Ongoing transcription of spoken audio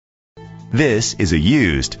This is a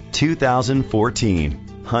used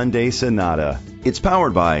 2014 Hyundai Sonata. It's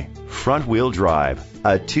powered by front-wheel drive,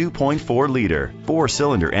 a 2.4-liter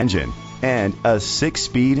four-cylinder engine, and a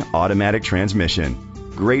 6-speed automatic transmission.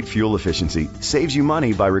 Great fuel efficiency saves you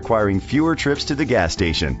money by requiring fewer trips to the gas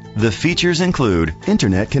station. The features include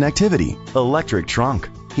internet connectivity, electric trunk,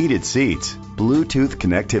 heated seats, Bluetooth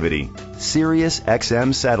connectivity, Sirius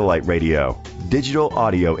XM satellite radio, digital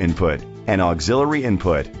audio input, and auxiliary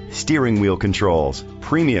input, steering wheel controls,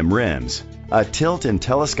 premium rims, a tilt and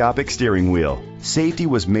telescopic steering wheel. Safety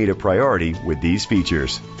was made a priority with these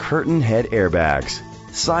features: curtain head airbags,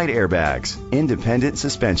 side airbags, independent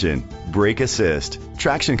suspension, brake assist,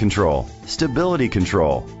 traction control, stability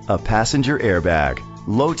control, a passenger airbag,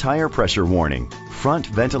 low tire pressure warning, front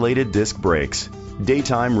ventilated disc brakes,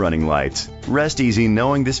 daytime running lights. Rest easy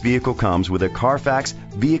knowing this vehicle comes with a Carfax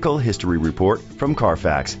Vehicle History Report from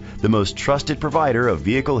Carfax, the most trusted provider of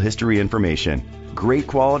vehicle history information. Great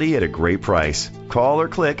quality at a great price. Call or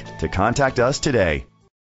click to contact us today.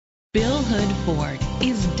 Bill Hood Ford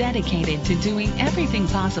is dedicated to doing everything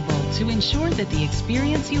possible to ensure that the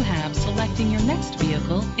experience you have selecting your next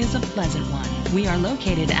vehicle is a pleasant one. We are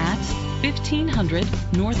located at 1500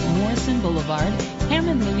 North Morrison Boulevard,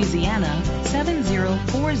 Hammond, Louisiana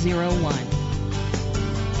 70401.